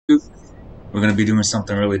We're going to be doing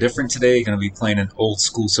something really different today. We're going to be playing an old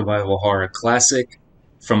school survival horror classic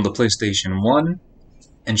from the PlayStation 1.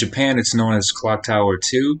 In Japan, it's known as Clock Tower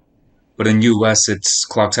 2, but in US, it's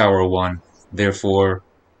Clock Tower 1. Therefore,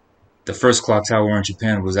 the first Clock Tower in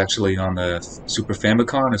Japan was actually on the Super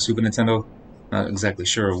Famicom or Super Nintendo. Not exactly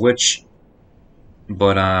sure which,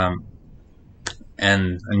 but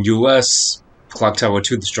and in US, Clock Tower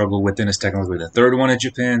 2, The Struggle Within, is technically the third one in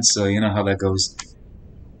Japan, so you know how that goes.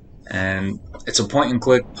 And it's a point and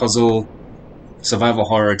click puzzle survival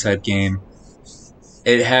horror type game.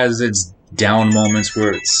 It has its down moments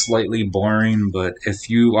where it's slightly boring, but if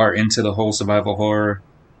you are into the whole survival horror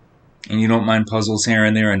and you don't mind puzzles here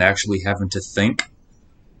and there and actually having to think,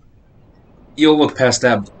 you'll look past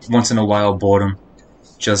that once in a while boredom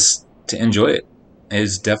just to enjoy it.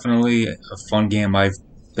 It's definitely a fun game. I've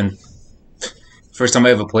been first time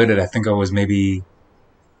I ever played it, I think I was maybe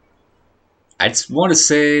I'd want to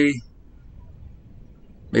say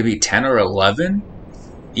maybe 10 or 11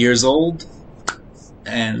 years old,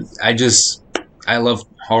 and I love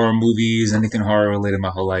horror movies, anything horror related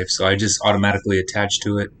my whole life, so I just automatically attached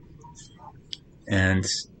to it. And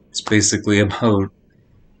it's basically about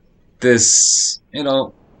this,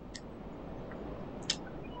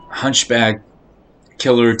 hunchback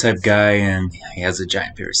killer type guy, and he has a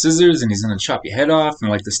giant pair of scissors, and he's gonna chop your head off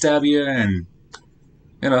and like to stab you, and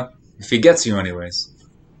if he gets you, anyways.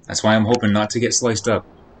 That's why I'm hoping not to get sliced up.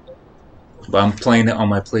 But I'm playing it on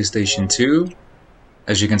my PlayStation 2.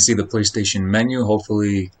 As you can see, the PlayStation menu.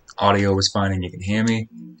 Hopefully, audio is fine and you can hear me.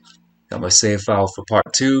 Got my save file for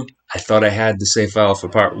part 2. I thought I had the save file for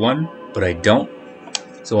part 1, but I don't.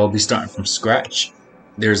 So I'll be starting from scratch.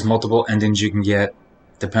 There's multiple endings you can get,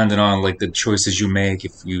 depending on like the choices you make.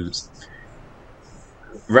 If you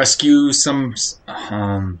rescue some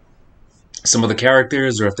of the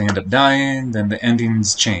characters, or if they end up dying, then the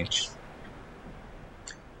endings change.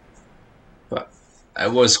 But I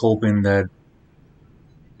was hoping that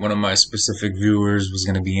one of my specific viewers was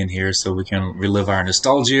going to be in here so we can relive our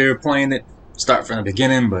nostalgia playing it, start from the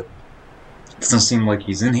beginning, but it doesn't seem like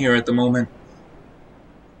he's in here at the moment.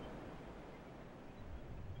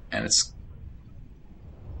 And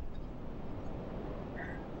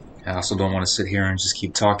I also don't want to sit here and just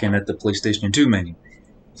keep talking at the PlayStation 2 menu.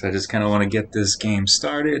 So I just kind of want to get this game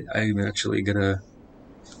started. I'm actually going to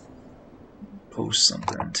post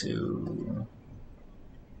something to...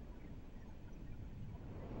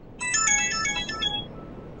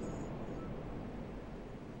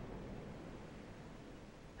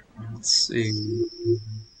 Let's see.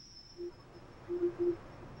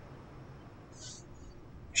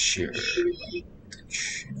 Share.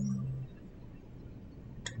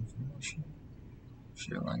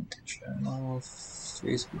 Share link to channel.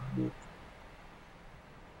 Facebook.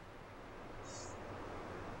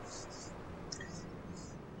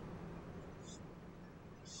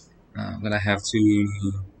 I'm gonna have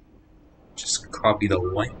to just copy the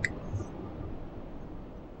link.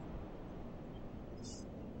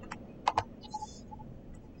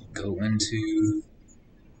 Go into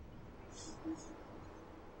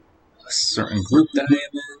a certain group that I am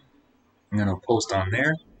in. I'm gonna post on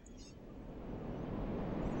there.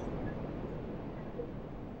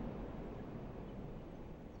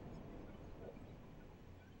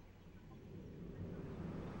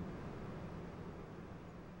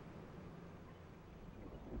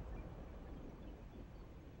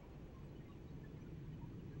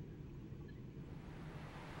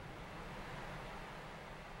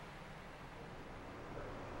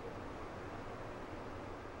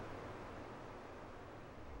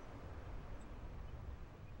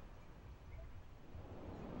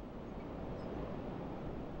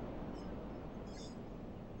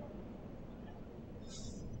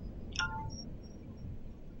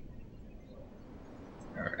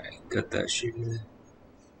 Alright, got that shit.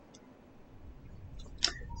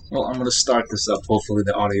 Well, I'm gonna start this up. Hopefully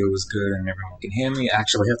the audio is good and everyone can hear me.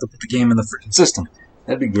 Actually, I have to put the game in the freaking system.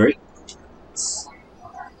 That'd be great.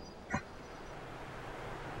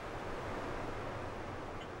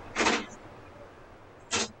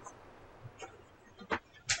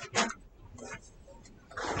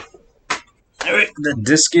 Alright, the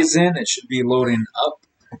disc is in. It should be loading up.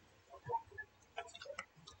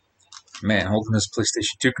 Man, holding this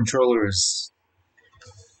PlayStation 2 controller is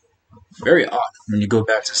very odd when you go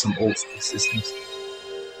back to some old school systems.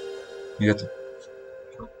 You got the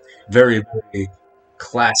very, very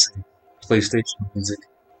classic PlayStation music.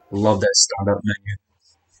 Love that startup menu.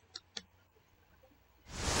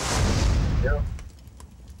 Yeah.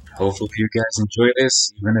 Hopefully you guys enjoy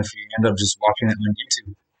this, even if you end up just watching it on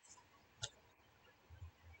YouTube.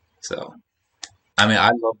 So, I mean,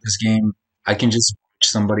 I love this game. I can just watch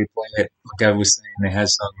somebody play it. Like I was saying, it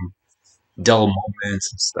has some dull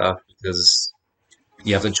moments and stuff because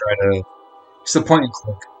you have to try to. It's a point and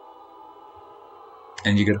click,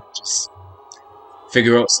 and you gotta just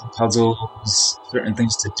figure out some puzzles, certain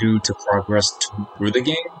things to do to progress through the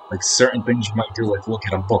game. Like certain things you might do, like look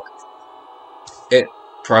at a book. It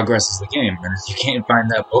progresses the game, and if you can't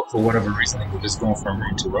find that book for whatever reason, and you're just going from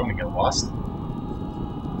room to room and get lost,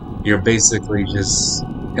 you're basically just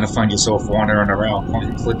gonna find yourself wandering around, point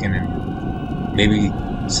and clicking, and maybe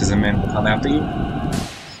Scissorman will come after you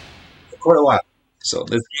for quite a while. So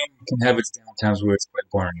this game can have its downtimes where it's quite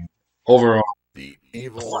boring. Overall, The a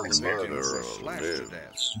evil fun experience. murderer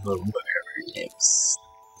lives.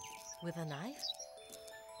 With a knife?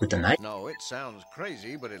 With the knife? No, it sounds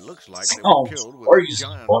crazy, but it looks like they were Sounds killed with a crazy,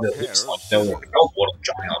 giant but it pair looks of like they were scissors. killed with a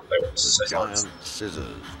giant pair of The scissors. giant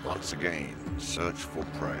scissors once again search for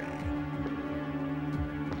prey.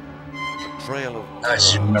 A trail of I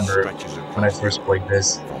just terror remember stretches when I across first played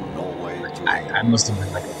this, from Norway to I must have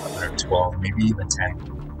been like 11 or 12, maybe even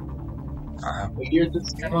 10. What year did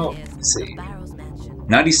this come out? Let's see.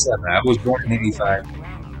 97. I was born in 85.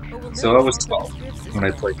 So I was 12 when I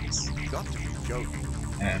played this. got to be joking.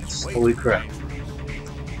 And holy crap.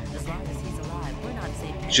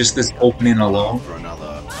 Just this opening alone For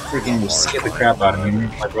another freaking scared the crap out of me.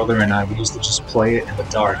 My brother and I, we used to just play it in the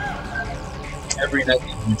dark. Every night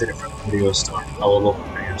we went to the video store, our local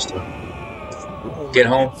video store. Get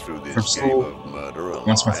home from school.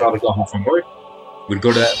 Once my father got home from work, we'd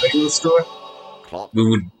go to that video store. We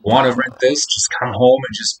would want to rent this, just come home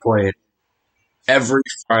and just play it every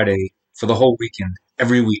Friday for the whole weekend,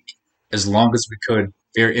 every week, as long as we could.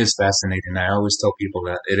 It is fascinating. I always tell people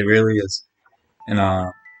that it really is. And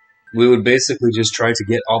we would basically just try to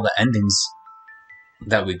get all the endings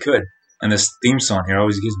that we could. And this theme song here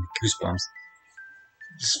always gives me goosebumps.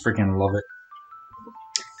 Just freaking love it.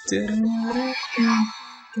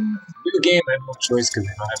 New game, I have no choice because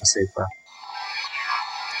I don't have a save file.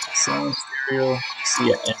 Sound stereo,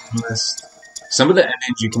 see an ending list. Some of the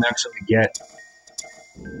endings you can actually get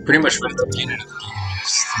pretty much from the beginning of the game.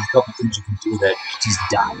 There's a couple things you can do that you just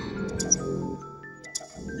die.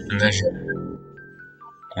 And then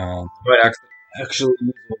you might actually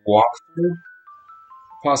use a walkthrough,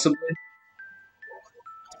 possibly.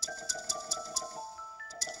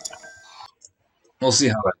 We'll see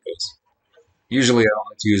how that goes. Usually I don't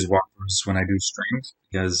like to use walkthroughs when I do streams,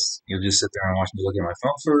 because you'll just sit there and watch me look at my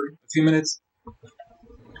phone for a few minutes.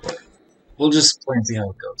 We'll just play and see how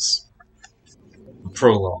it goes.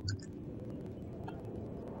 Prologue.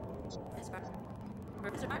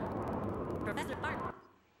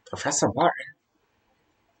 Professor Barton?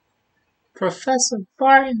 Professor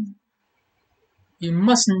Barton! You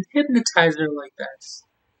mustn't hypnotize her like that.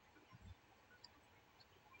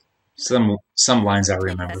 Some lines I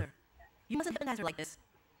remember. You mustn't hypnotize her like this.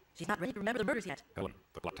 She's not ready to remember the murders yet. Helen,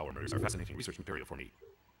 the Clock Tower murders are fascinating research material for me.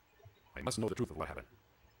 I must know the truth of what happened.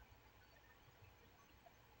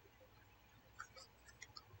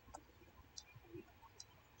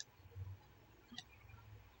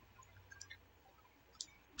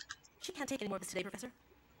 She can't take any more of this today, Professor.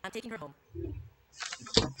 I'm taking her home.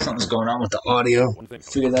 Something's going on with the audio. One thing,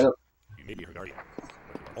 Figure that out. you may be her guardian, but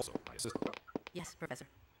you are also my assistant. Yes, Professor.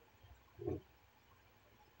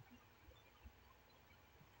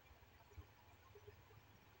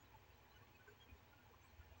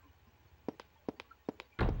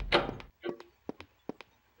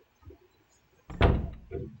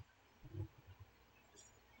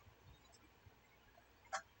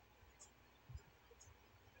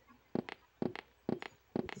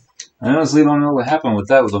 I honestly don't know what happened with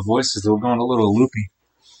that, with the voices. They were going a little loopy.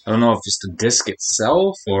 I don't know if it's the disc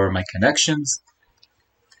itself or my connections.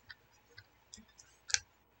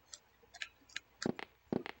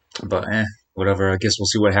 But whatever. I guess we'll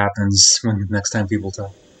see what happens when the next time people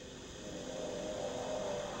talk.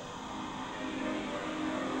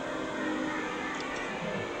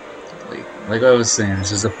 Like I was saying,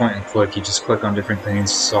 this is a point and click. You just click on different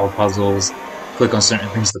things, solve puzzles, click on certain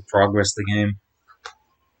things to progress the game.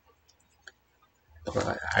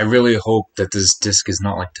 But I really hope that this disc is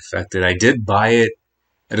not like defected. I did buy it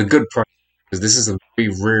at a good price because this is a very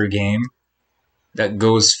rare game that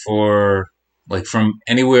goes for like from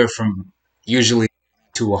anywhere from usually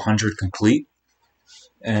to 100 complete.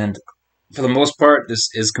 And for the most part, this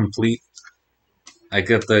is complete. I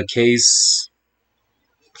got the case,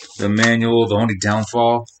 the manual. The only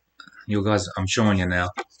downfall, you guys, I'm showing you now,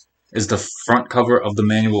 is the front cover of the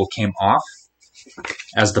manual came off,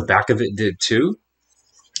 as the back of it did too.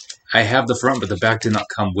 I have the front, but the back did not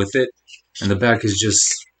come with it. And the back is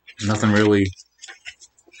just nothing really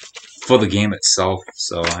for the game itself.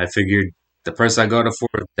 So I figured the price I got it for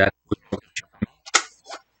that.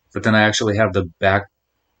 But then I actually have the back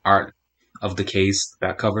art of the case,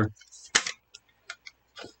 back cover,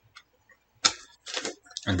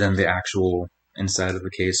 and then the actual inside of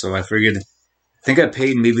the case. So I figured, I think I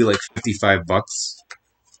paid maybe like $55.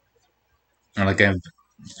 And like I'm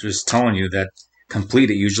just telling you that complete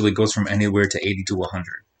it usually goes from anywhere to 80 to 100.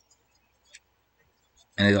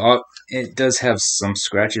 And it does have some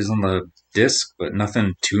scratches on the disc, but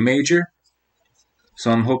nothing too major.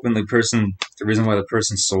 So I'm hoping the reason why the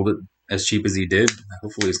person sold it as cheap as he did,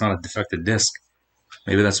 hopefully it's not a defective disc.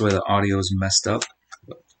 Maybe that's why the audio is messed up.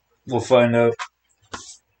 We'll find out.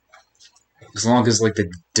 As long as like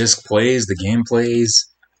the disc plays, the game plays,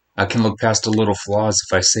 I can look past the little flaws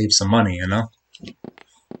if I save some money, you know?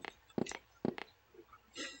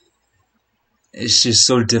 It's just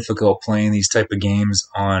so difficult playing these type of games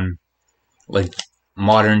on like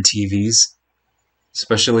modern TVs.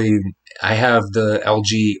 Especially I have the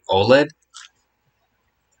LG OLED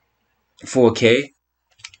 4K.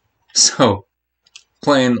 So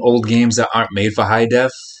playing old games that aren't made for high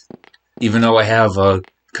def, even though I have a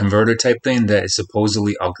converter type thing that is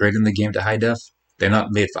supposedly upgrading the game to high def, they're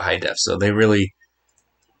not made for high def. So they really,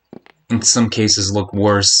 in some cases, look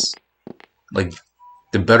worse. Like,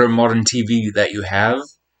 the better modern TV that you have,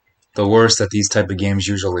 the worse that these type of games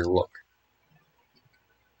usually look.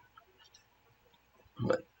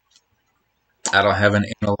 But I don't have an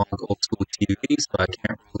analog old school TV, so I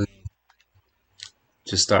can't really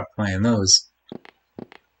just start playing those.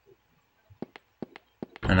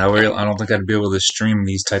 And I don't think I'd be able to stream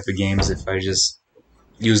these type of games if I just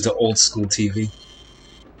used the old school TV.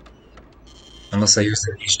 Unless I use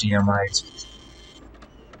the HDMI to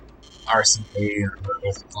RCA or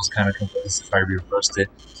those kind of converters, if I reversed it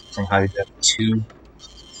from high def to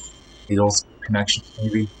the old school connection,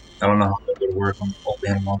 maybe. I don't know how that would work on old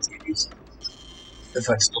analog TVs. If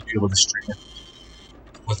I'd still be able to stream it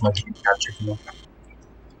with my game capture tool.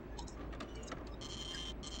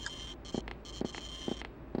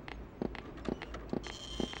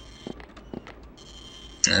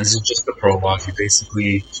 And this is just the prologue. You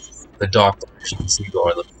basically, the doctor,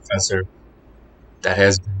 or the professor that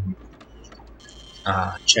has been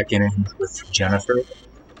checking in with Jennifer.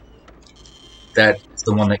 That's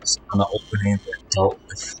the one that you saw in the opening that dealt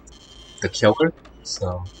with the killer.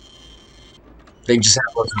 So they just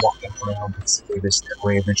have us walking around, basically, this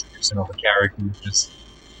way of introducing all the characters.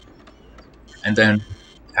 And then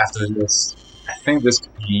after this, I think this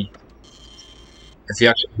could be, if you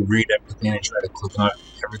actually read everything and try to click on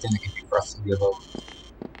everything, it can be roughly about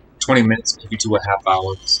 20 minutes, maybe to a half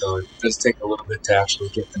hour. So it does take a little bit to actually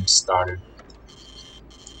get them started.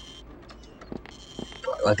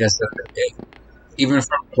 But like I said, even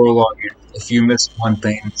from prologue, if you miss one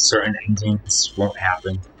thing, certain endings won't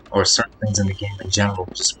happen, or certain things in the game in general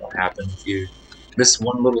just won't happen if you miss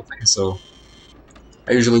one little thing. So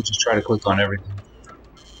I usually just try to click on everything,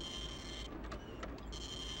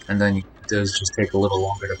 and then it does just take a little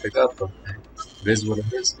longer to pick up, but it is what it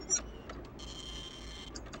is.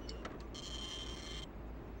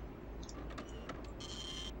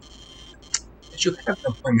 Did you have an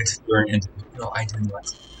appointment for an interview? No, I did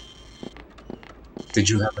not. Did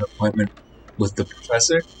you have an appointment with the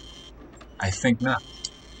professor? I think not.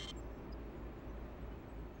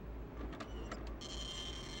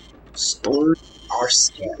 Stored are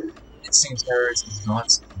scattered. It seems Harris is not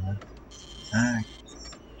scattered. Alright.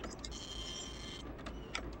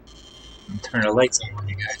 Turn the lights on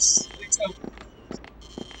you guys. Lights out.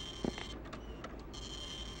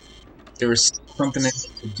 There is something I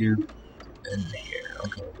need to do in here.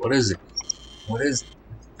 Okay, what is it? What is it?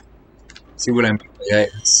 See what I mean? Like,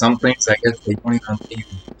 some things, I guess, they don't even make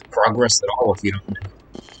progress at all if you don't do it.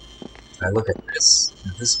 I look at this.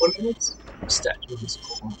 Is this what it is? The statue is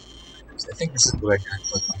cool. I think this is what I gotta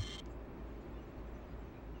click on.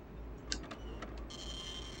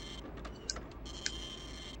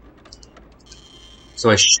 So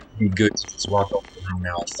I should be good to just walk over the room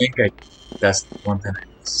now. I think that's the one thing I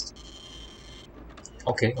missed.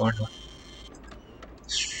 Okay, or not.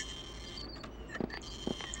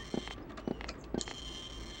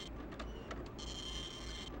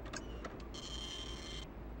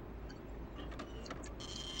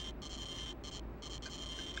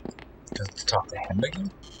 To talk to him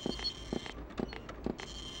again?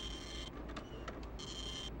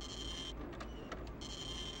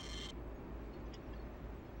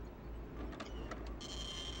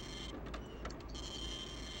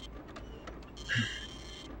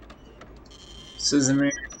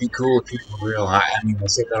 Scissorman would be cool if he were real. I mean, I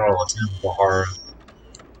say that all the time for horror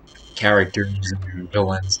characters and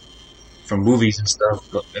villains. from movies and stuff,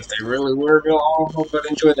 but if they really were real, I don't know if I'd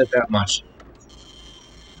enjoy that much.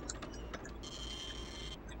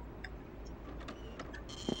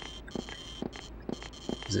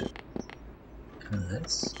 Is it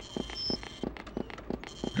this?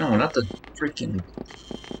 No, not the freaking.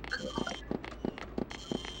 God.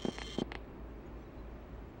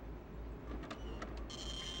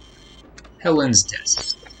 Helen's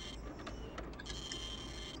desk.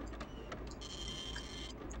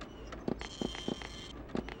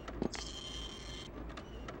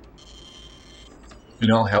 You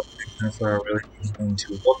know, Helen and Jennifer are really beginning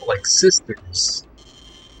to look like sisters,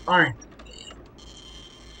 aren't they?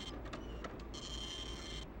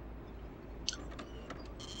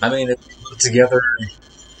 I mean, if they look together,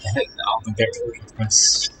 I don't think that really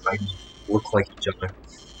influence like look like each other.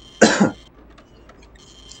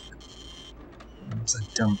 It's a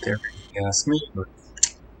dumb theory, if you ask me, but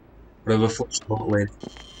whatever floats your boat, lady.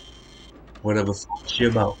 Whatever floats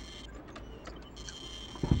your boat.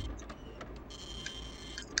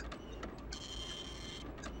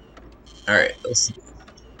 Alright, let's see.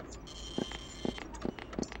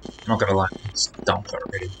 I'm not gonna lie, it's dumped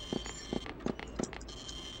already.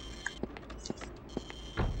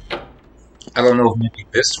 I don't know if maybe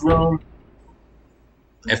this room,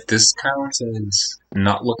 if this counts as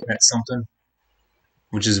not looking at something,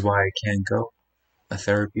 which is why I can't go. A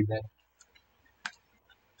therapy bed.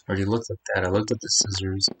 I already looked at that. I looked at the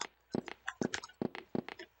scissors.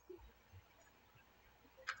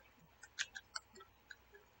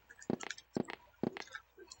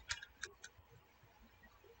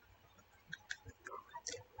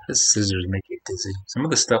 The scissors make you dizzy. Some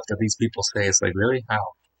of the stuff that these people say, it's like, really? How?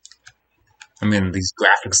 I mean, these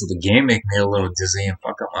graphics of the game make me a little dizzy and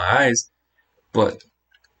fuck up my eyes, but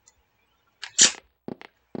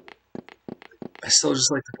I still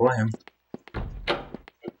just like to play them.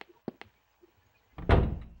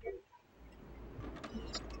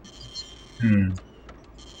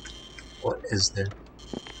 What is there?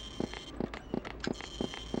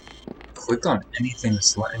 Click on anything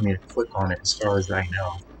that's letting me to click on it as far as I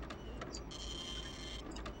know.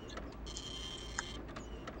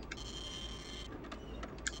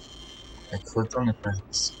 I clicked on the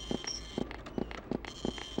fence.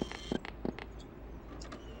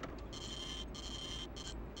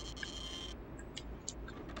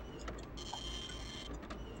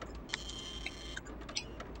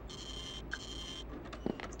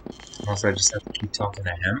 Unless I just have to keep talking to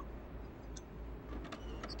him.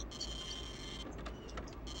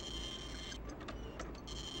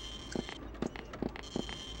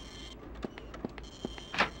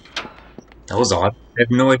 That was odd. I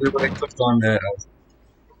have no idea what I clicked on that.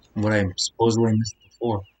 What I supposedly missed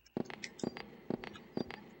before.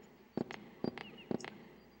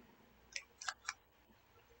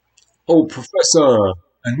 Oh, Professor!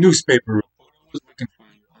 A newspaper reporter was looking for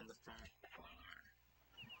you on the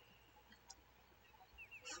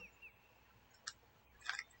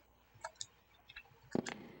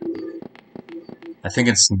phone. I think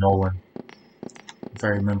it's Nolan, if I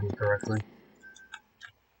remember correctly.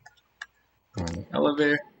 Go in the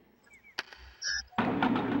elevator.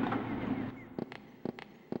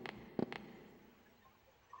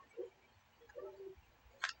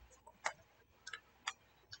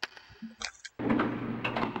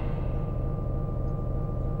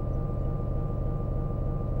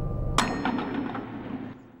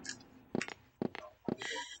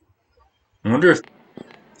 I wonder if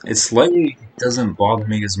it slightly doesn't bother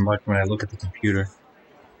me as much when I look at the computer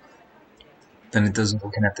than it does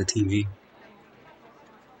looking at the TV.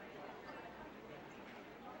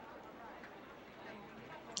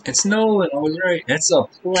 It's Nolan, I was right. It's a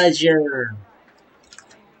pleasure.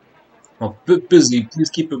 I'm a bit busy. Please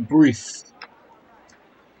keep it brief.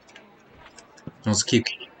 Let's keep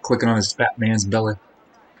clicking on his fat man's belly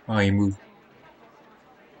while he moves.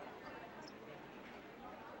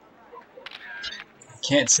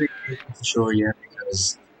 Can't say anything for sure yet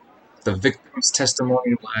because the victim's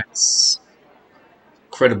testimony lacks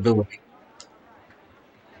credibility.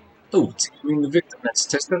 Oh, do you mean the victim that's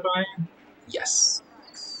testifying? Yes.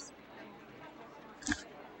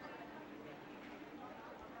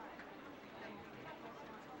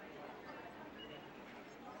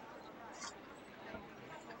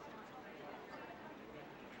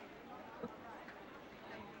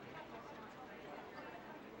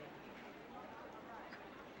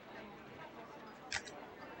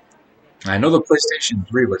 I know the PlayStation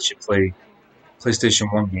 3 lets you play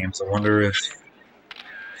PlayStation 1 games. I wonder if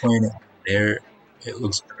playing it there it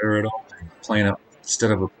looks better at all than playing it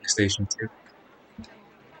instead of a PlayStation 2.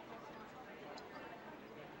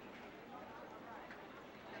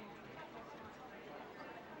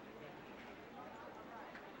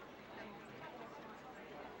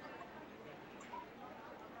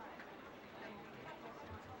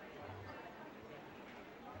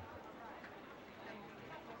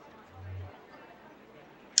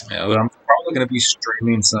 Yeah, but I'm probably going to be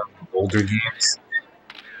streaming some older games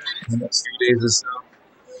in the next few days or so.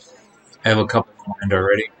 I have a couple in mind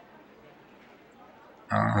already.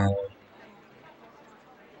 Uh,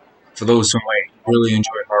 for those who might really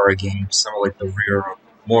enjoy horror games, some of like the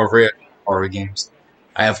more rare horror games.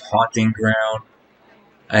 I have Haunting Ground.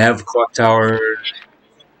 I have Clock Tower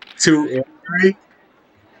 2 and 3.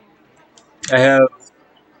 I have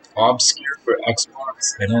Obscure for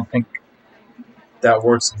Xbox. I don't think that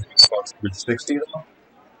works on Xbox 360 though.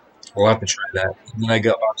 We'll have to try that. And then I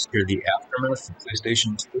got Obscure the Aftermath for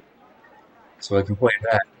PlayStation 2, so I can play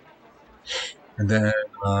that. And then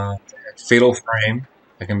uh, Fatal Frame.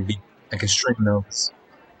 I can be I can stream those.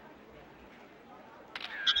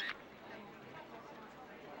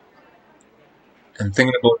 And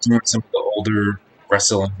thinking about doing some of the older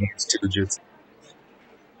wrestling games too, just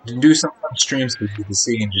to do some fun streams for you to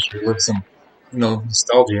see and just relive some,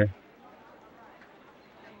 nostalgia.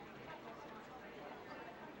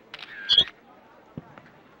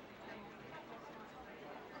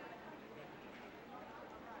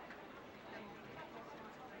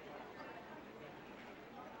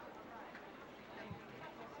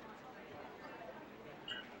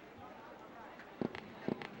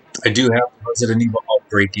 I do have the Resident Evil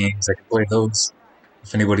Outbreak games. I can play those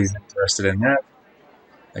if anybody's interested in that.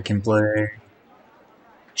 I can play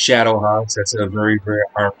Shadowhawks. That's a very rare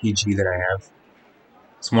RPG that I have.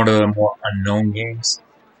 It's one of the more unknown games.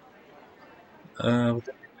 I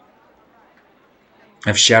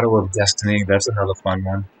have Shadow of Destiny. That's another fun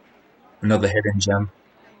one. Another hidden gem.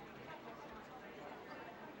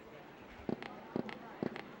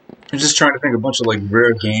 I'm just trying to think of a bunch of like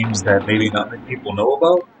rare games that maybe not many people know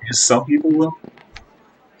about. Just some people will.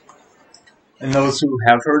 And those who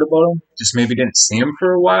have heard about them just maybe didn't see them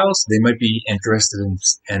for a while, so they might be interested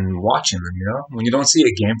in watching them. When you don't see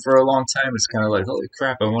a game for a long time, it's kind of like, holy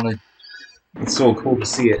crap, I want to. It's so cool to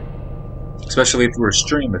see it, especially through a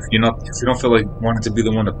stream. If you don't feel like wanting to be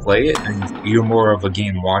the one to play it, and you're more of a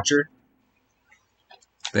game watcher,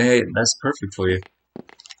 then that's perfect for you.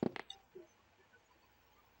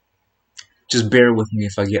 Just bear with me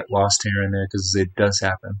if I get lost here and there, because it does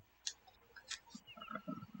happen.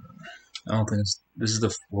 I don't think this is the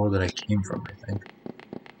floor that I came from. I think.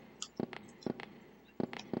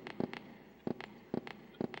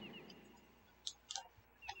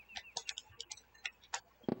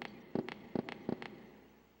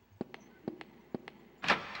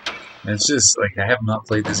 And it's just like I have not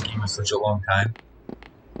played this game in such a long time.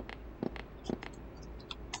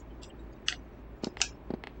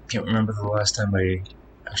 Can't remember the last time I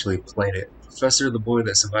actually played it. Professor, the boy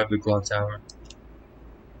that survived the clock tower.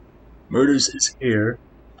 Murders his hair.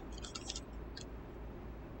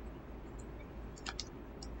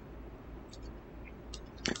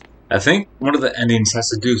 I think one of the endings has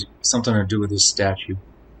to do something to do with this statue.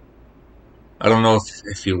 I don't know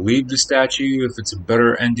if you leave the statue, if it's a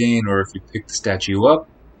better ending, or if you pick the statue up.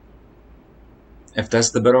 If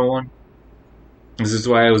that's the better one. This is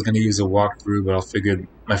why I was going to use a walkthrough, but I'll figure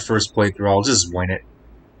my first playthrough, I'll just wing it.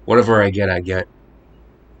 Whatever I get, I get.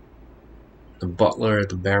 The butler at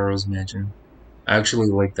the Barrows Mansion. I actually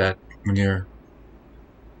like that when you're...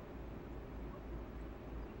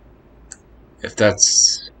 If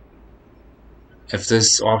this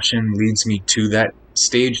option leads me to that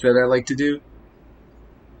stage that I like to do,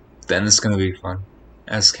 then it's gonna be fun.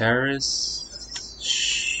 Ascaris?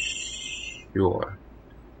 Sure.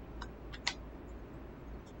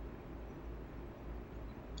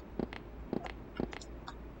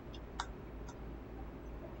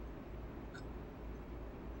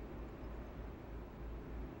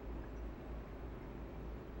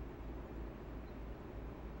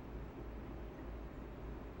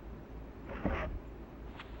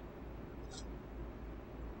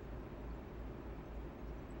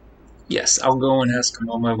 Yes, I'll go and ask him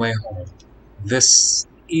on my way home. This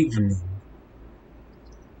evening.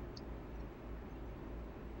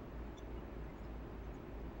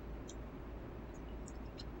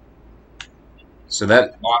 So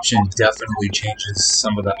that option definitely changes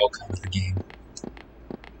some of the outcome of the game.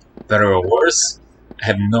 Better or worse? I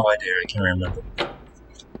have no idea, I can't remember.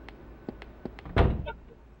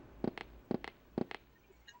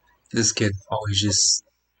 This kid always just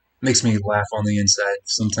makes me laugh on the inside.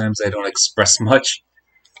 Sometimes I don't express much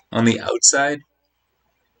on the outside.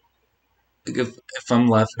 Like if I'm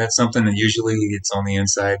laughing at something, and usually it's on the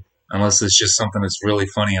inside, unless it's just something that's really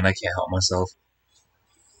funny and I can't help myself.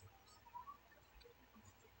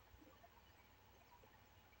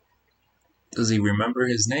 Does he remember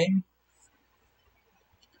his name?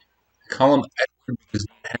 I call him Edward because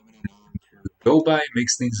not having a name to go by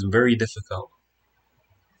makes things very difficult.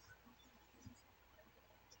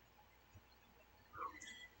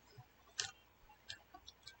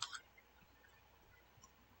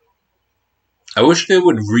 I wish they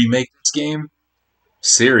would remake this game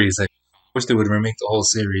series. I wish they would remake the whole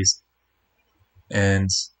series, and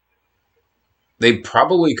they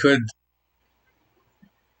probably could,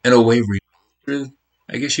 in a way,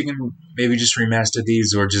 I guess you can maybe just remaster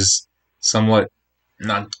these, or just somewhat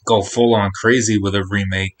not go full on crazy with a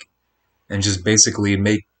remake, and just basically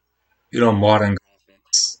make modern.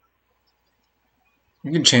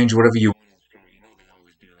 You can change whatever you want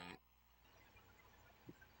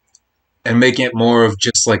and make it more of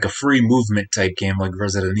just like a free movement type game like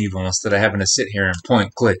Resident Evil instead of having to sit here and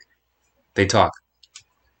point, click, they talk.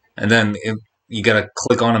 And then you gotta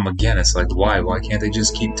click on them again. It's like, why? Why can't they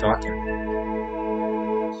just keep talking?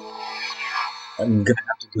 I'm gonna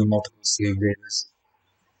have to do multiple save datas.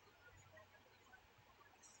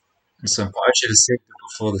 And so I should have saved it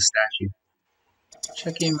before the statue.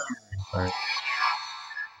 Check your memory card.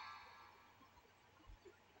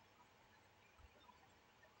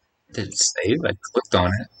 Did it save? I clicked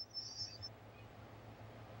on it.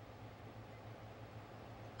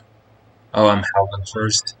 Oh, I'm Howling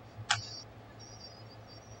first.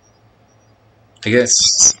 I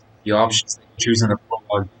guess the options that you choose in the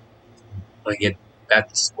prologue, like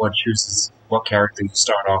that's what chooses what character you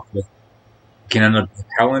start off with. You can end up being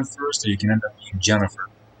Helen first, or you can end up being Jennifer.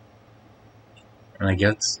 And I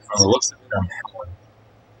guess from the looks of it, I'm Helen.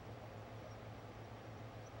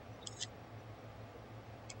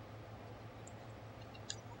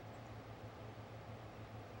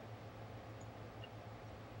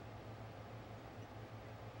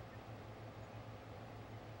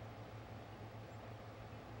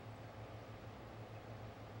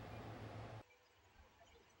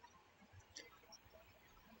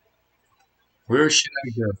 Where should I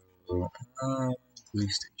go?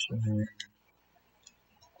 Police station.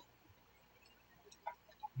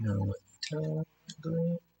 No.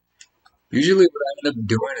 Usually, what I end up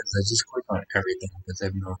doing is I just click on everything because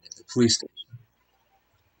I've known it's the police station.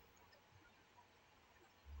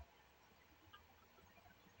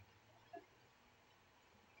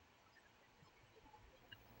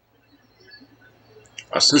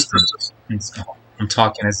 Assistance. I'm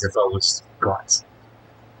talking as if I was God.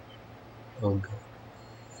 Oh, God.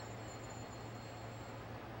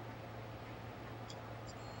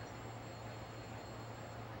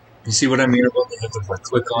 You see what I mean about they have to like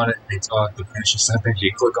click on it, they talk, they finish your sentence,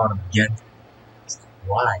 you click on them again.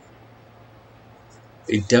 Why?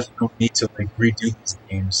 They definitely need to like redo these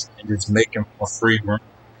games and just make them a free roam.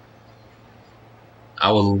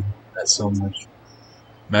 I will love that so much.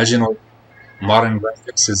 Imagine like modern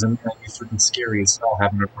graphics isn't that be freaking scary as hell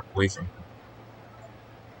having to run away from them.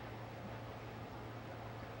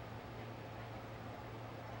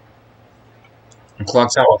 And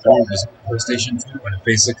Clock Tower 3 was on PlayStation 2, and it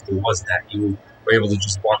basically was that. You were able to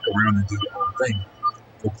just walk around and do your own thing.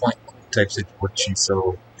 For point and click type situation,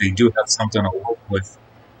 so they do have something to work with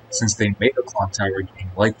since they made a Clock Tower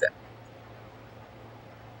game like that.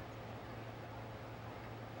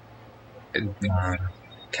 uh,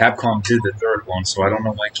 Capcom did the third one, so I don't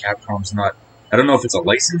know why Capcom's not. I don't know if it's a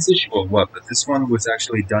license issue or what, but this one was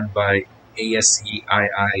actually done by ASCII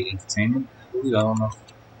Entertainment. I believe. I don't know.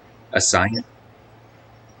 Ascient?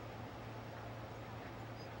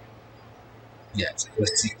 Yeah, it's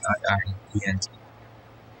ASCIIENT.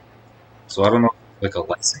 So I don't know if it's like a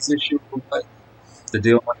license issue or what the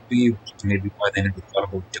deal might be, which is maybe why they never thought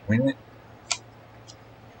about doing it.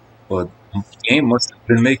 But the game must have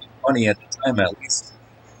been making money at the time at least,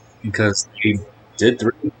 because they did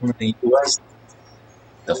three of them in the US.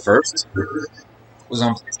 The first was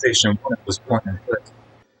on PlayStation 1, it was point and click.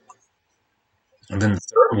 And then the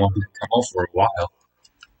third one didn't come out for a while.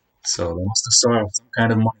 So they must have started some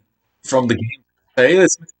kind of money from the game. Hey,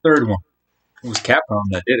 let's make a third one. It was Capcom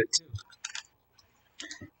that did it too.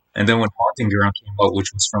 And then when Haunting Ground came out,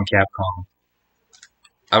 which was from Capcom,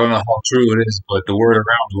 I don't know how true it is, but the word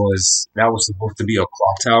around was that was supposed to be a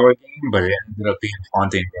Clock Tower game, but it ended up being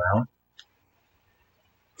Haunting Ground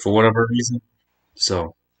for whatever reason.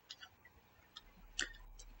 So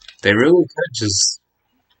they really could just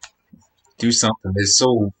do something. They're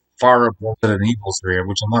so far up Resident Evil's rear,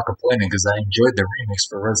 which I'm not complaining because I enjoyed the remix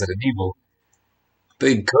for Resident Evil.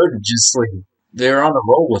 They could just like they're on a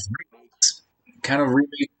roll with remakes, kind of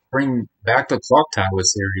remake, bring back the Clock Tower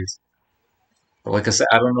series. But like I said,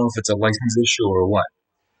 I don't know if it's a license issue or what,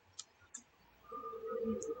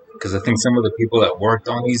 because I think some of the people that worked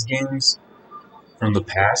on these games from the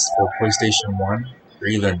past for PlayStation One are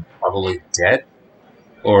either probably dead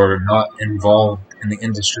or not involved in the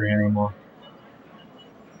industry anymore,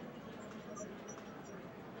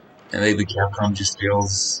 and maybe Capcom just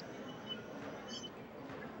feels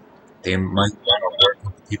They might want to work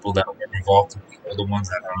with the people that were involved with the older ones.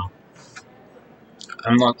 I don't know.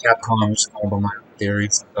 I'm not Capcom. I'm just going by my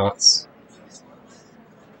theories and thoughts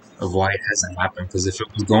of why it hasn't happened. Because if it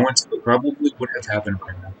was going to, it probably would have happened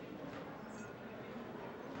by now.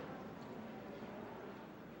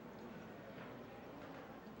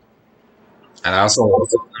 And also,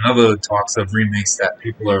 another talks of remakes that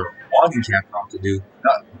people are wanting Capcom to do.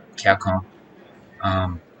 Not Capcom.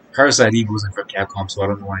 Parasite Eve wasn't for Capcom, so I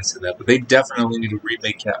don't know why I said that. But they definitely need to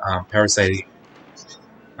remake Parasite Eve.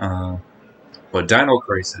 Uh, but Dino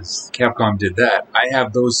Crisis, Capcom did that. I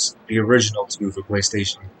have those, the original two for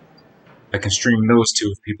PlayStation. I can stream those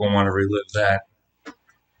two if people want to relive that.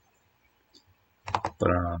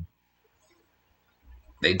 But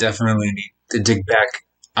they definitely need to dig back.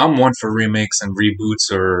 I'm one for remakes and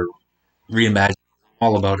reboots or reimagining. I'm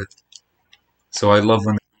all about it. So I love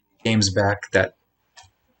when they bring games back that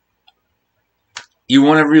you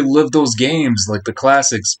want to relive those games like the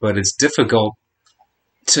classics, but it's difficult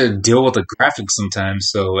to deal with the graphics sometimes.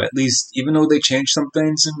 So at least, even though they change some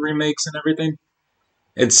things in remakes and everything,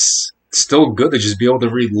 it's still good to just be able to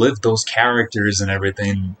relive those characters and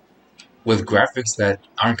everything with graphics that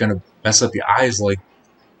aren't going to mess up your eyes. Like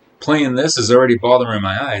playing this is already bothering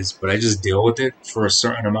my eyes, but I just deal with it for a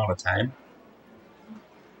certain amount of time.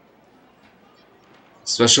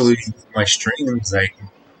 Especially my streams, like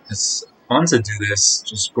it's fun to do this.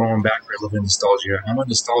 Just going back, reliving nostalgia. I'm a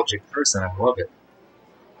nostalgic person. I love it.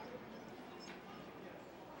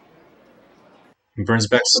 It brings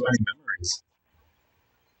back so many memories.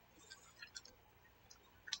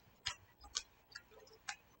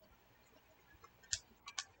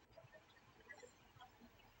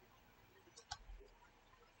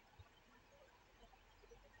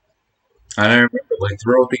 And I remember, like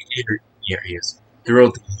throughout the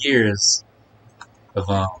years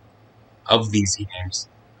of these games,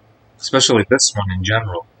 especially this one in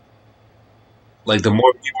general. Like the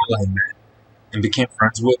more people I met and became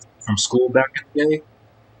friends with from school back in the day,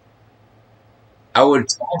 I would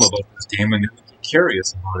tell them about this game and they would get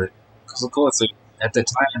curious about it. Because of course, like, at the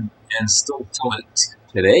time and still till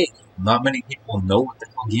today, not many people know what the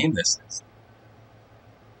hell game this is.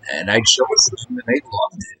 And I'd show it to them and they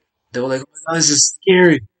loved it. They were like, "Oh my god, this is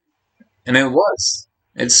scary," and it was.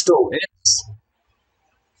 It still is.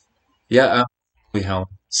 Yeah, Helen.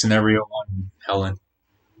 Scenario one, Helen.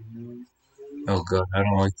 Oh god, I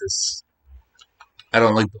don't like this. I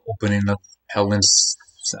don't like the opening of Helen's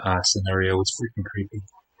scenario. It's freaking creepy.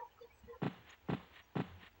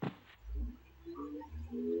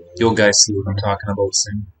 You'll guys see what I'm talking about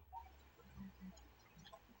soon.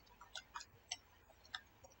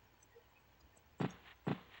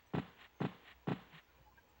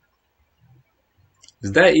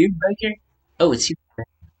 Is that you, Baker? Oh, it's you.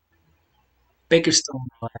 Baker's still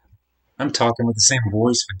alive. I'm talking with the same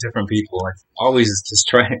voice for different people. I always just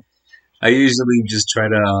try. I usually just try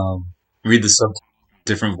to read the subtitles,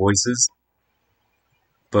 different voices,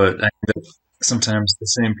 but I end up sometimes the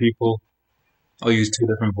same people. I'll use two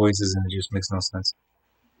different voices and it just makes no sense.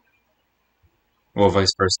 Or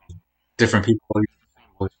vice versa. Different people use the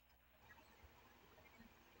same voice.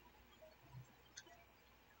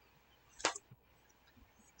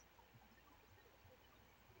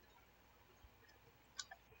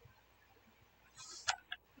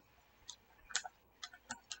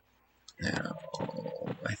 Now,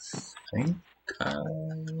 I think I...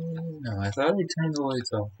 No, I thought I turned the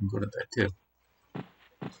lights off and go to bed too.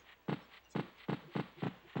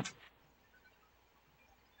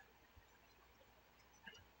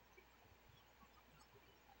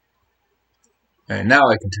 Alright, now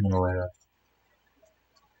I can turn the light off.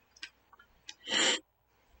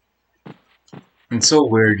 It's so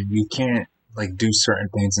weird. You can't like do certain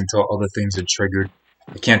things until other things are triggered.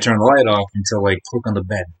 I can't turn the light off until like click on the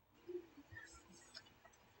bed.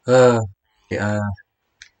 Yeah.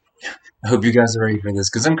 I hope you guys are ready for this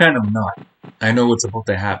because I'm kind of not. I know what's about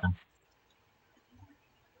to happen.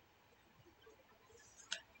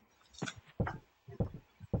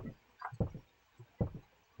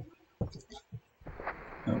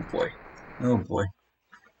 Oh boy. Oh boy.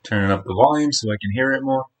 Turning up the volume so I can hear it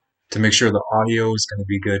more to make sure the audio is going to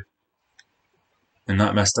be good and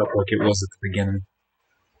not messed up like it was at the beginning.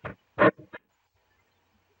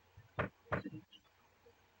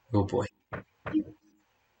 Oh boy.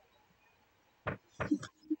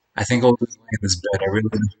 I think I'll just lay in this bed. I really.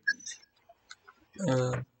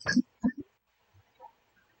 Uh,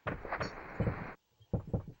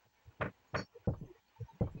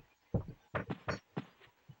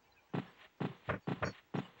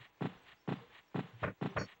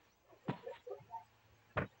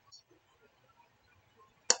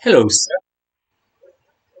 Hello, sir.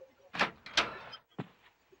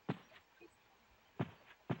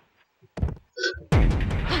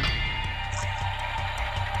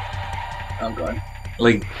 Oh god.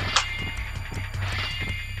 Like,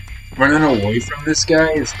 running away from this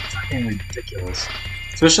guy is fucking ridiculous.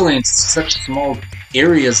 Especially in such small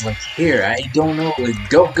areas like here. I don't know. Like,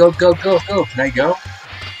 go, go, go, go, go. Can I go?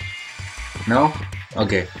 No?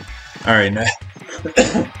 Okay. Alright, now.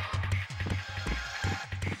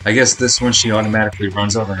 I guess this one she automatically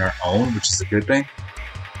runs out on her own, which is a good thing.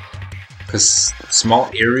 Because small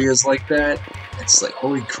areas like that, it's like,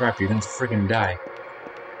 holy crap, you're gonna freaking die.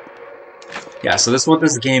 Yeah, so this is what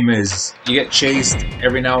this game is. You get chased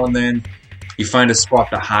every now and then. You find a spot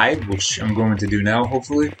to hide, which I'm going to do now,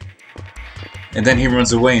 hopefully. And then he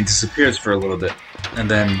runs away and disappears for a little bit. And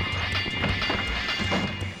then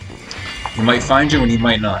he might find you and he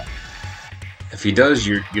might not. If he does,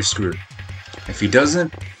 you're screwed. If he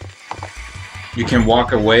doesn't, you can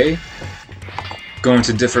walk away, go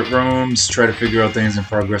into different rooms, try to figure out things and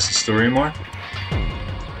progress the story more.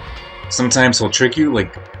 Sometimes he'll trick you,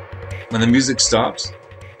 like when the music stops,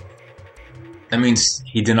 that means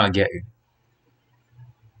he did not get you.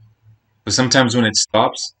 But sometimes when it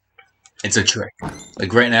stops, it's a trick.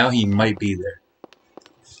 Like right now, he might be there.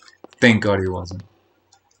 Thank God he wasn't.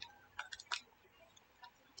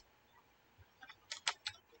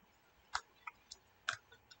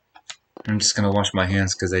 I'm just gonna wash my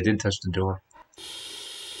hands because I did touch the door.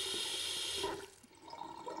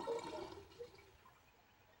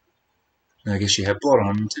 And I guess you have blood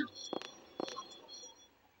on him too.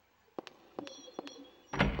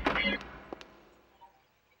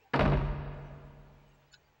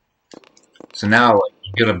 So now, like,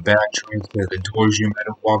 you gotta backtrack to the doors you might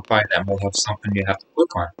have walked by that might have something you have to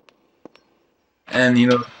click on. And you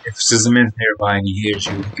know, if Scissorman's nearby and he hears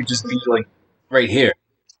you, he could just be like right here.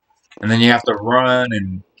 And then you have to run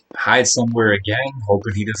and hide somewhere again,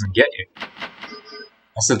 hoping he doesn't get you.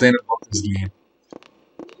 That's the thing about this game.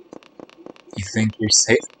 You think you're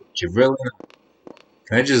safe, but you're really not.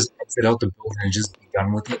 Can I just exit out the building and just be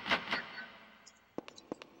done with it?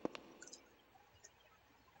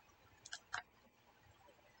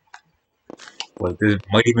 Like, there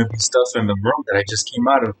might even be stuff in the room that I just came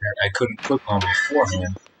out of that I couldn't click on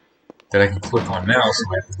beforehand that I can click on now, so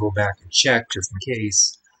I have to go back and check just in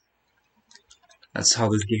case. That's how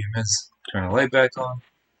this game is. Turn the light back on.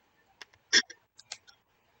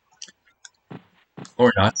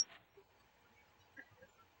 Or not.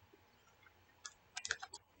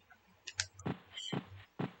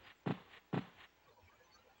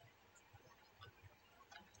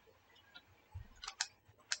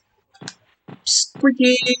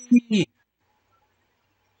 Squeaky!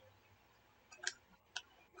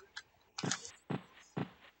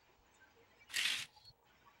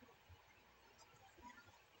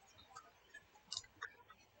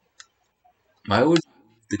 Why would you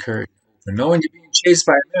leave the curtain open knowing you're being chased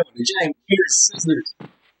by a man with a giant pair of scissors?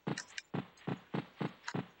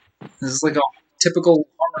 This is like a typical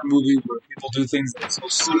horror movie where people do things that are so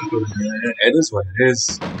stupid. It is what it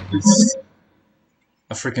is. It's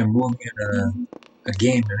a freaking movie and a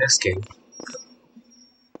game in this case.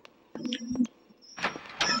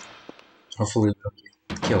 Hopefully we don't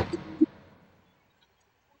get killed.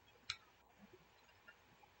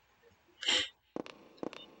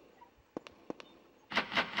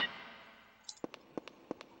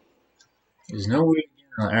 There's no way to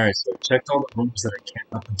get on. Alright, so I checked all the rooms that I can't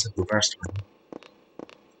up into the restroom.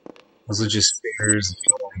 Those are just stairs if you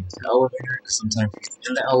don't want to use the elevator, because sometimes you're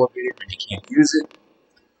in the elevator and you can't use it.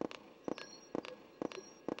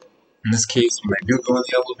 In this case, when I do go in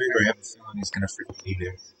the elevator, I have a feeling he's gonna freaking be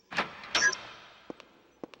there.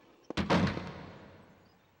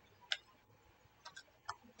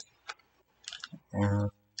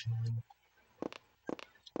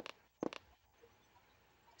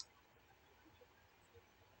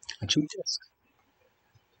 I choose this.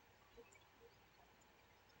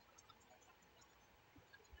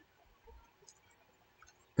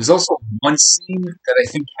 There's also one scene that I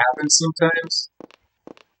think happens sometimes.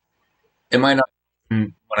 It might not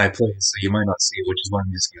when I play it, so you might not see it, which is why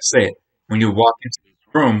I'm just gonna say it. When you walk into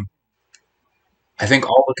this room, I think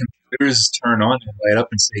all the computers turn on and light up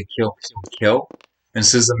and say kill, kill, kill. And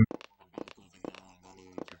System,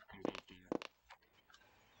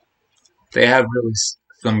 they have really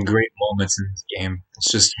some great moments in this game.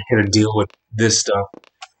 It's just you gotta deal with this stuff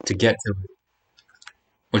to get to it,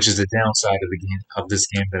 which is the downside of the game of this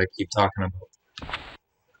game that I keep talking about.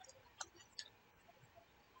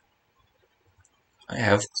 I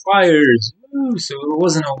have pliers, woo, so it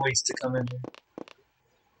wasn't a waste to come in here.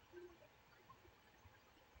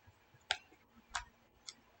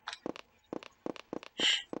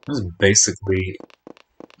 was basically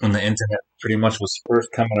when the internet pretty much was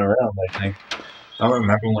first coming around, I think. I don't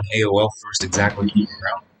remember when AOL first exactly came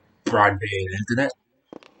around, broadband internet,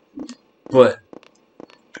 but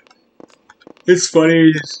it's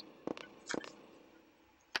funny.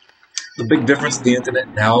 The big difference in the internet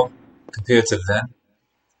now compared to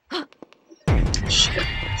then. Shit.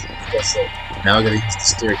 That's it. Now I gotta use the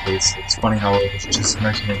staircase. It's funny how I was just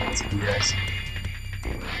mentioning it to you guys.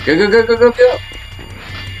 Go, go, go, go, go, go!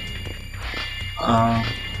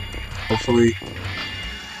 Hopefully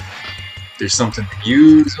there's something to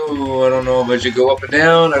use. Oh, I don't know if I should go up and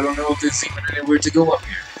down. I don't know if there's even anywhere to go up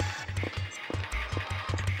here.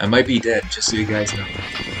 I might be dead, just so you guys know.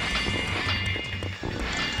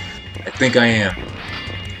 I think I am.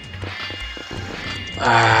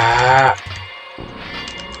 Ah!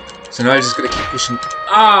 So now I just gotta keep pushing.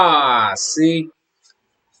 Ah! See?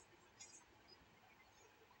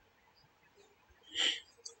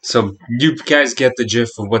 So you guys get the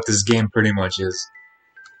gist of what this game pretty much is.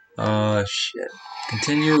 Shit.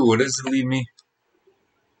 Continue. What does it leave me?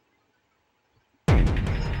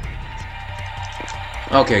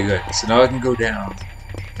 Okay, good. So now I can go down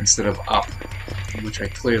instead of up, which I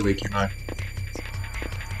clearly cannot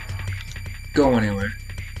go anywhere.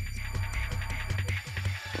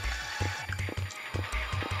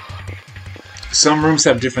 Some rooms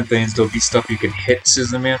have different things. There'll be stuff you can hit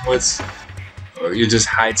Scissorman with, or you just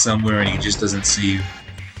hide somewhere and he just doesn't see you.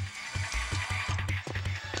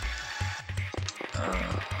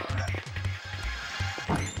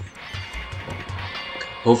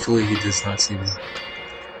 Hopefully he does not see me.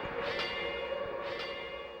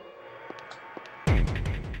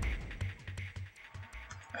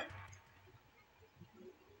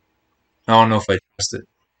 I don't know if I trust it.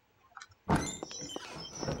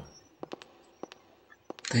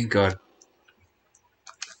 Thank God.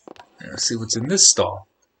 Let's see what's in this stall.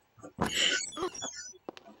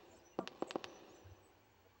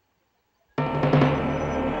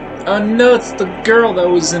 Oh no, it's the girl that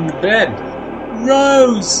was in the bed.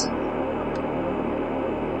 Rose!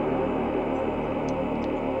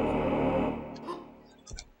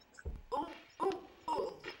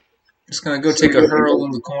 Just gonna go take a hurl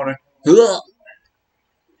in the corner. Ugh.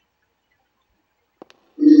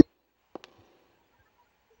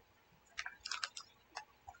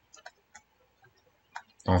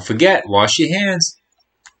 Don't forget, wash your hands.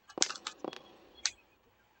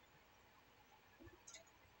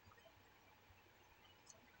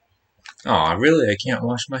 Aw, really? I can't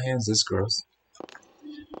wash my hands? That's gross.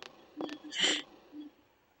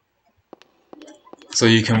 So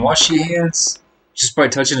you can wash your hands just by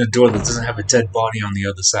touching a door that doesn't have a dead body on the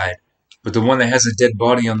other side. But the one that has a dead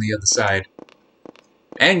body on the other side,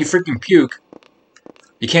 and you freaking puke,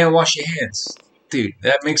 you can't wash your hands. Dude,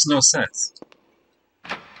 that makes no sense.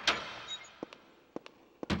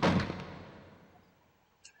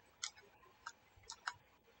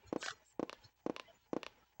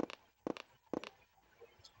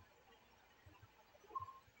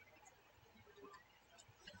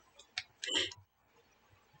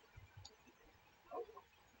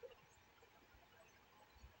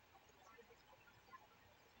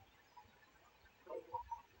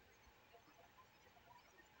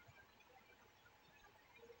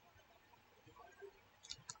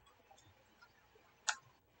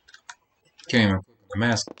 Can't even put the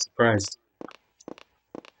mask, I'm surprised.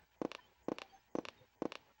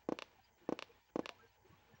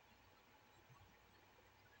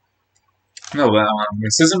 No, but when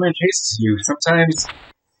Scissorman chases you, sometimes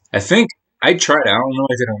I think I tried it. I don't know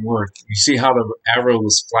if it didn't work. You see how the arrow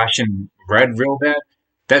was flashing red real bad?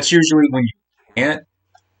 That's usually when you can't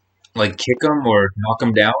like kick them or knock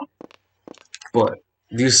them down. But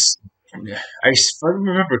this, if I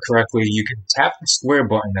remember correctly, you can tap the square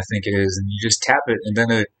button. I think it is, and you just tap it, and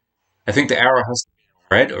then I think the arrow has to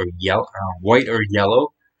be red or yellow, white or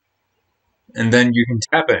yellow, and then you can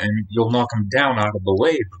tap it, and you'll knock them down out of the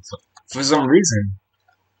way. But for some reason,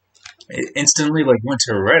 it instantly like went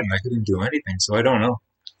to red, and I couldn't do anything. So I don't know.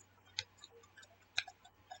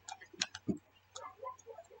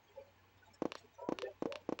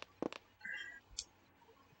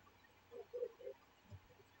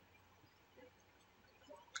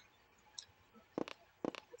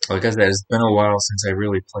 Like I said, it's been a while since I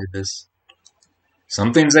really played this.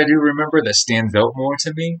 Some things I do remember that stand out more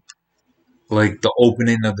to me, like the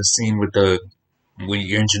opening of the scene with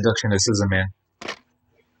your introduction to Scissorman,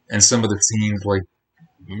 and some of the scenes like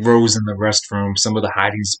Rose in the restroom, some of the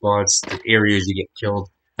hiding spots, the areas you get killed.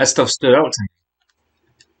 That stuff stood out to me,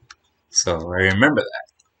 so I remember that.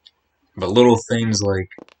 But little things like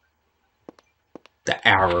the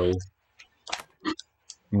arrow,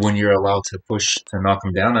 when you're allowed to push to knock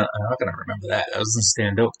them down. I'm not gonna remember that. That doesn't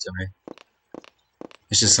stand out to me.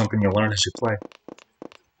 It's just something you learn as you play.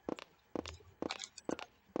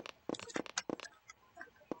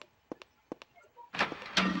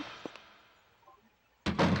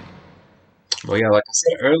 But yeah, like I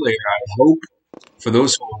said earlier, I hope for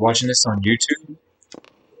those who are watching this on YouTube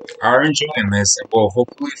are enjoying this and will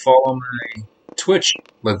hopefully follow my Twitch.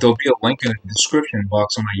 Like there'll be a link in the description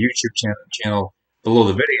box on my YouTube channel below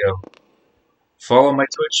the video. Follow my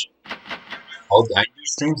Twitch. I do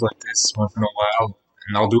streams like this once in a while,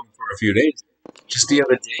 and I'll do them for a few days. Just the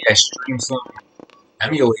other day, I streamed some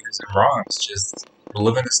emulators and ROMs, just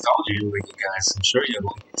living nostalgia with you guys. I'm sure you'll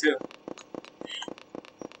like it too.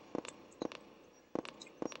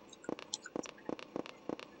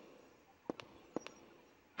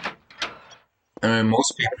 I mean,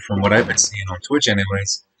 most people, from what I've been seeing on Twitch,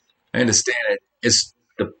 anyways, I understand it. It's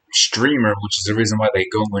the streamer, which is the reason why they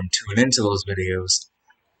go and tune into those videos.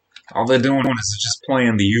 All they're doing is just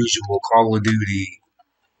playing the usual Call of Duty,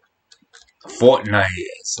 Fortnite.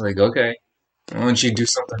 It's like, okay, why don't you do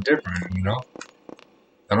something different, you know?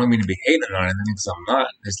 I don't mean to be hating on anything, because I'm not.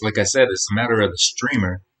 It's like I said, it's a matter of the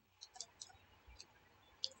streamer.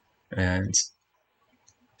 And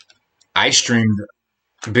I streamed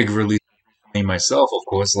a big release myself, of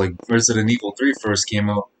course. Like Resident Evil 3 first came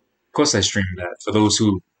out. Of course, I streamed that. For those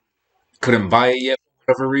who couldn't buy it yet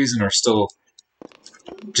for whatever reason, or still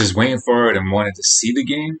just waiting for it and wanted to see the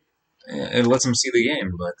game, it lets them see the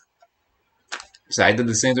game. But so I did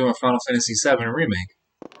the same thing with Final Fantasy VII Remake.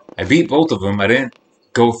 I beat both of them. I didn't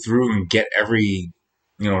go through and get every,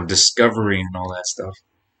 discovery and all that stuff.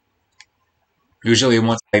 Usually,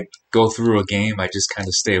 once I go through a game, I just kind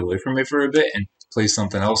of stay away from it for a bit and play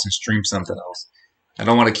something else and stream something else. I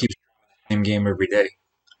don't want to keep the same game every day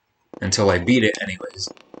until I beat it, anyways.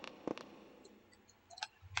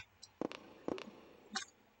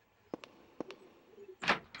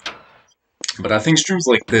 But I think streams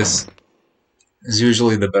like this is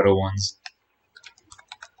usually the better ones.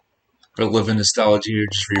 Reliving nostalgia or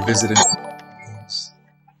just revisiting things.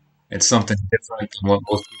 It's something different than what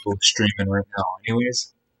most people are streaming right now,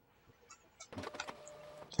 anyways.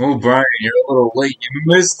 Oh, Brian, you're a little late. You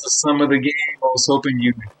missed some of the game. I was hoping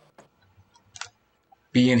you'd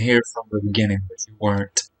be in here from the beginning, but you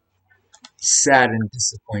weren't. Sad and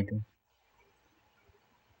disappointing.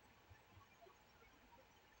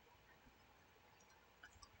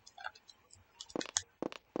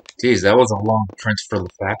 Jeez, that was a long print for the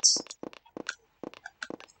facts.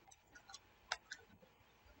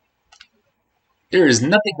 There is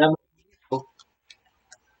nothing that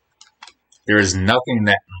there is nothing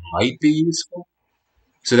that might be useful,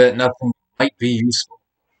 so that nothing might be useful.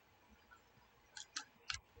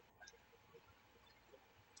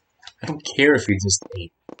 I don't care if you just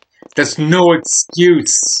ate. That's no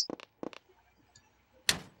excuse.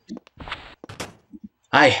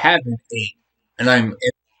 I haven't ate, and I'm in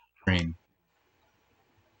the stream.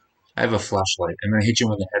 I have a flashlight. I'm gonna hit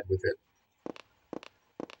you in the head with it.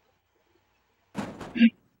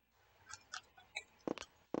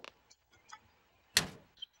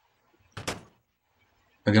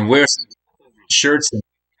 I can wear some shirts and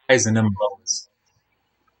ties and umbrellas.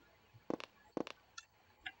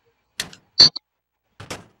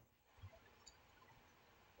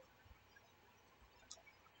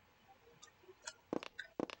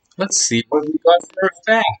 Let's see what we got for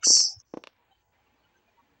facts.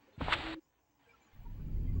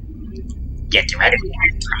 Get ready,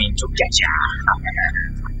 I'm coming to get ya.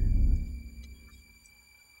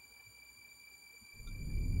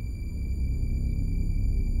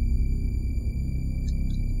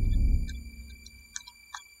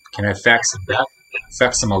 Can I fax him back?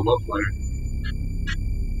 Fax him a love letter.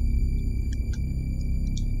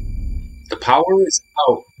 The power is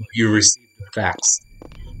out, but you receive the facts.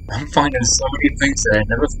 I'm finding so many things that I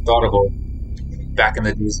never thought about back in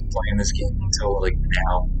the days of playing this game until like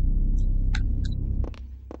now.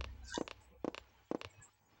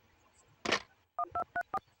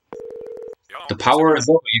 The power is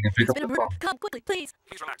out, but you can pick There's up been a the murder. phone. Come quickly, please.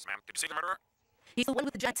 Please relax, ma'am. Did you see the murderer? He's the one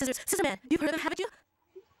with the giant scissors. Scissorman. You've heard of him, haven't you?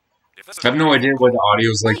 If this is I have no idea why the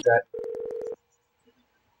audio's like that.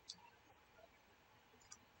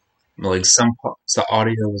 Like some parts the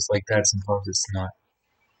audio is like that, some parts it's not.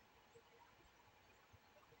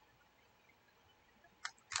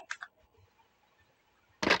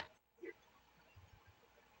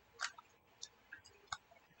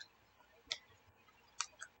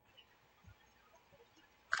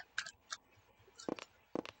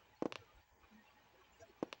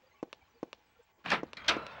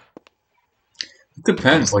 It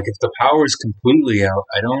depends. Like if the power is completely out,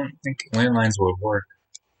 I don't think landlines would work.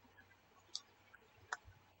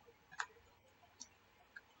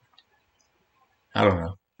 I don't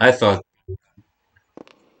know. I thought,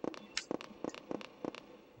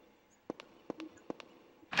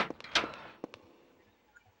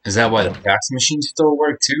 is that why the fax machines still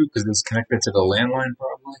work too? Because it's connected to the landline,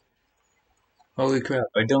 probably. Holy crap!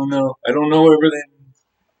 I don't know. I don't know everything.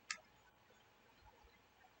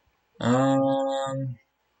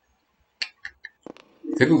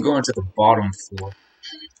 I think we're going to the bottom floor.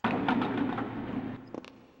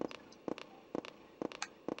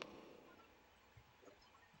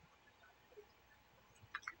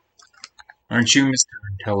 Aren't you Mr.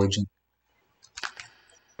 Intelligent?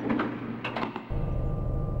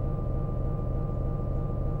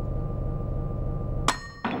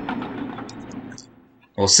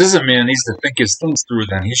 Well, Scissorman needs to think his things through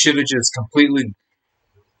then. He should have just completely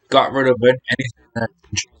got rid of anything that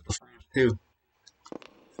controlled the phone too.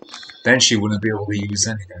 Then she wouldn't be able to use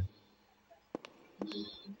anything.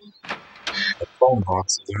 The phone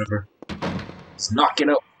box or whatever. Let's knock it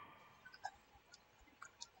out.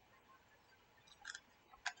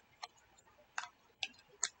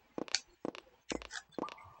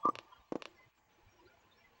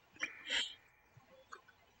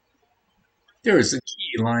 There is a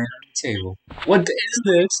key lying on the table. What is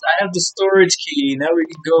this? I have the storage key. Now we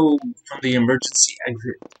can go from the emergency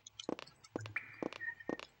exit.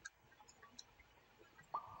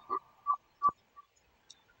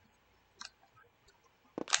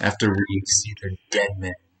 After we see the dead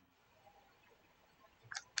man.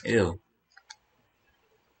 Ew.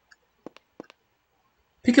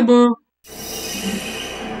 Peekaboo!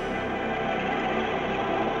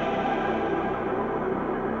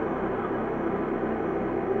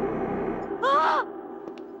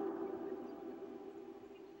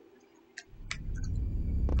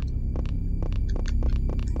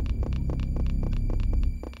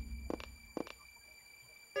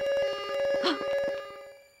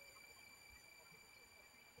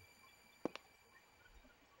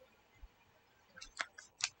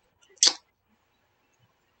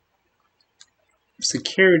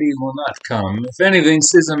 Security will not come. If anything,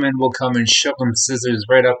 Scissorman will come and shove them scissors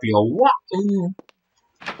right up your wahoo.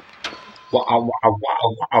 Wow, wow,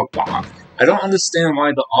 wow, wow, wow. I don't understand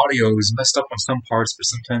why the audio is messed up on some parts, but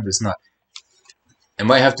sometimes it's not. It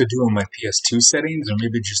might have to do with my PS2 settings, or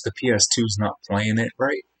maybe just the PS2 is not playing it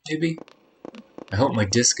right, maybe? I hope my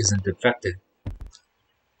disc isn't defected.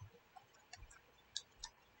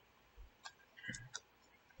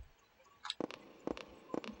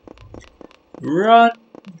 Run!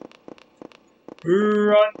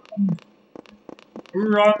 Run!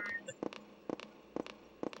 Run!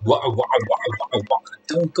 Wah, wah, wah, wah, wah.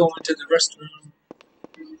 Don't go into the restroom.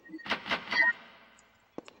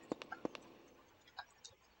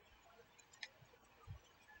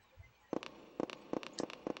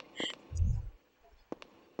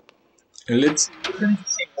 Let's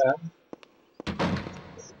see that.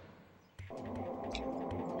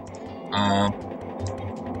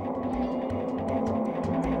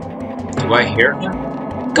 Do I hear him?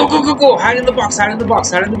 Go, go, go, go! Hide in the box, hide in the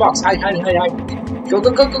box, hide in the box, hide, hide, hide, hide. Go,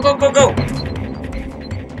 go, go, go, go, go, go!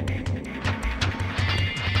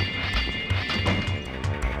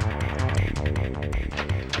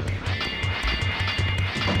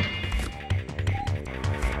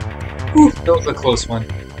 Whew, that was a close one.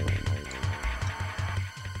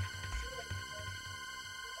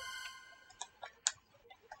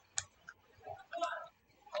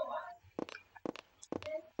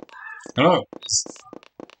 Oh, is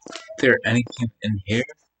there anything in here?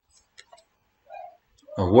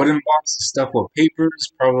 A wooden box of stuff with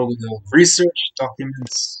papers, probably research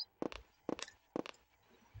documents.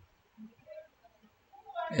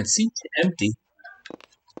 It seems empty.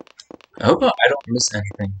 I hope I don't miss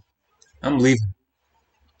anything. I'm leaving.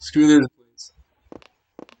 Screw this place.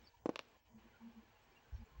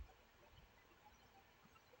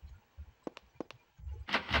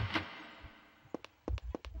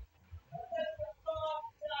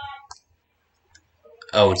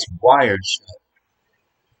 Oh, it's wired shut.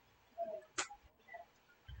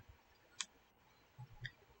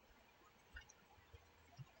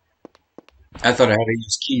 I thought I had to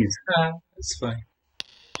use keys. Ah, that's fine.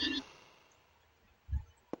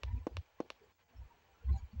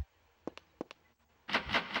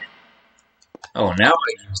 Oh, now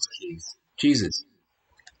I use the keys. Jesus.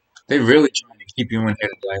 They really trying to keep you in here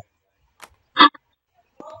to life.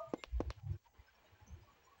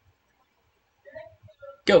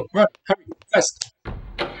 Go, run, hurry, fast.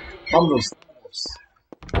 Bomb those.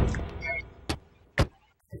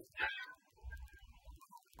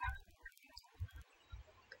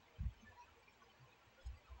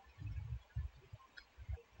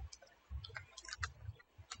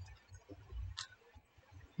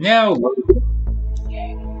 Now,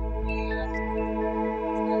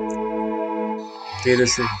 data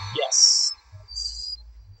said yes.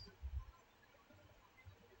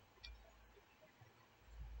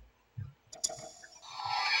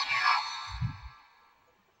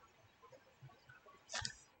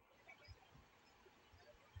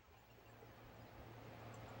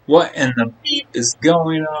 What in the beep is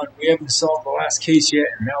going on? We haven't solved the last case yet,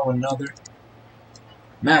 and now another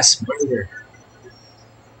mass murder.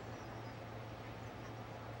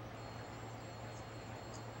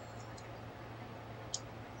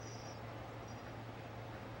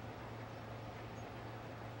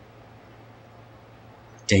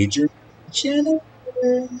 Danger.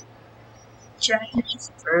 Jennifer.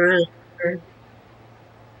 Jennifer.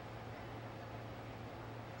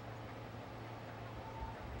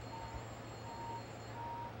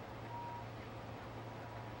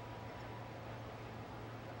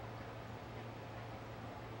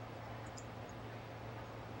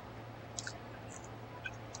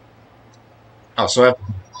 Oh, so I've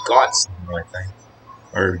got something, I think.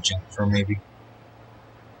 Or Jennifer, maybe.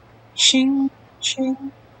 Ching,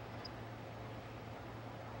 ching.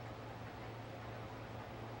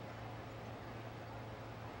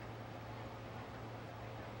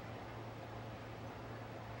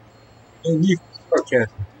 And you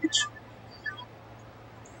sarcasm, bitch.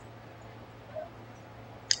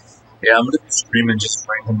 Yeah, I'm gonna be streaming just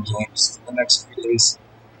random games for the next few days.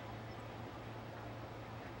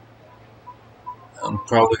 I'm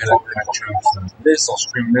probably gonna backtrack from this. I'll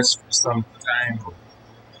stream this for some time.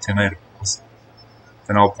 Tonight, of course.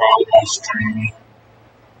 Then I'll probably stream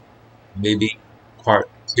maybe part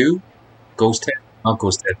 2. Ghost Head. Not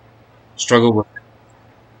Ghost Head. Struggle with it.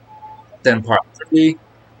 Then part 3.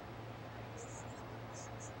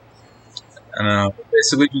 And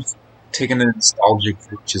basically just taking the nostalgic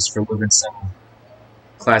route just for living some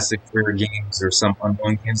classic rare games or some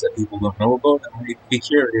unknown games that people don't know about and might be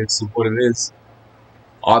curious of what it is.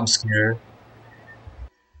 Obscure.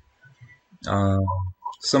 Um,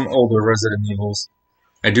 some older Resident Evils.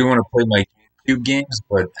 I do want to play my GameCube games,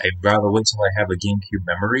 but I'd rather wait till I have a GameCube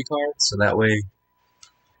memory card, so that way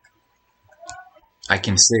I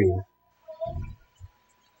can save.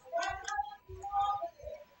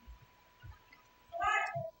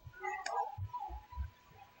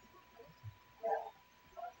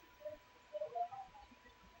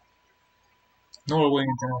 Norway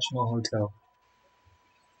International Hotel.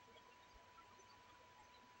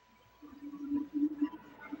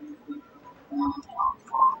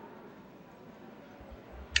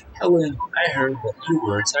 Helen, I heard that you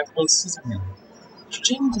were attacked by Scissorman.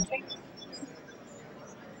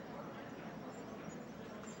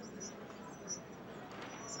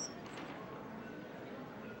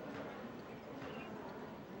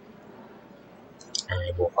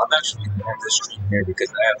 Alright, well, I'm actually going to end this stream here because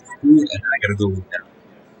I have food and I gotta go eat now.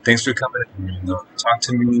 Thanks for coming and talk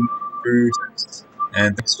to me through text.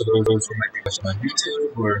 And thanks for those who might be watching on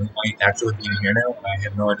YouTube or who might actually be here now. I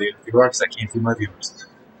have no idea if you are because I can't see my viewers.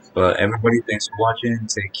 But everybody, thanks for watching.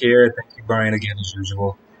 Take care. Thank you, Brian, again, as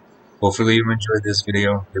usual. Hopefully you enjoyed this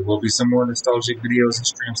video. There will be some more nostalgic videos and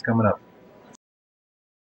streams coming up.